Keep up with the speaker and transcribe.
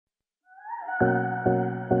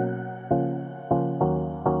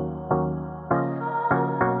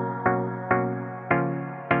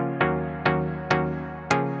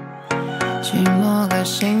寂寞和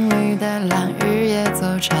心理的懒日夜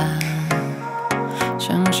作战，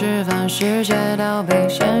城市犯视觉都被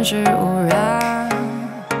现实污染，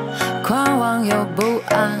狂妄又不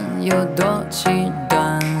安，有多极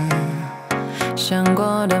端，想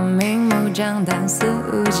过的明目张胆，肆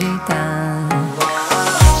无忌惮，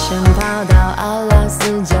先跑到阿拉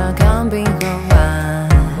斯加看冰河湾，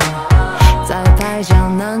再拍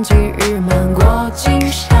向南极日漫过金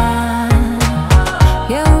山，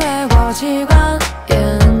眼泪过气管，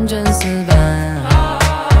眼睁死板，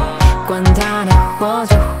管他的活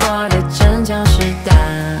就活的真枪实弹。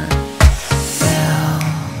Fill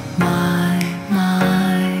my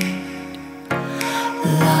mind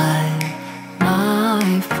like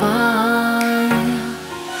my fire.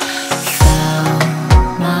 Fill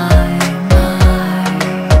my mind，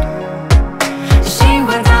 心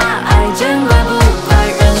怀大爱，见怪不怪，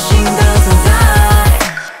任性的存在。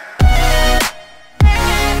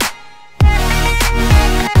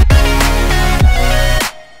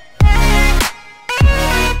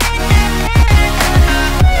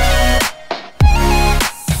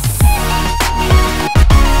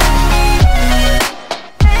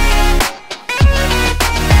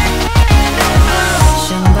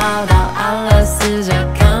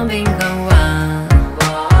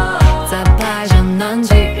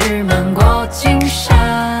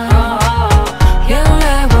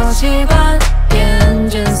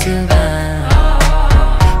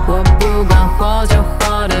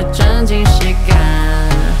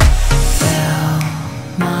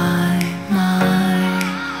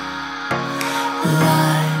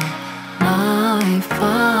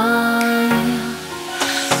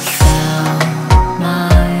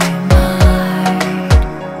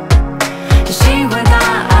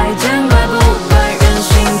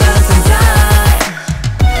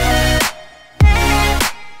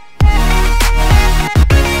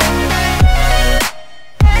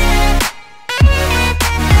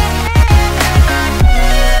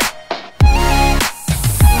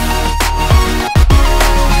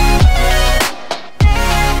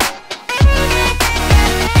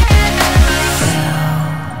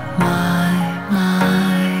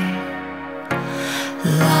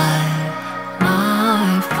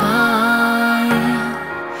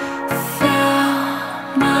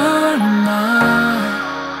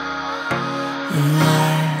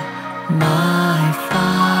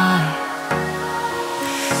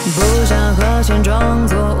不想和钱装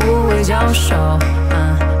作无畏教授，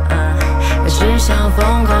只想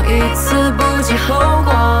疯狂一次不计后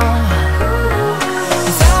果。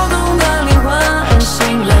躁动的灵魂，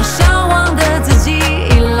醒了想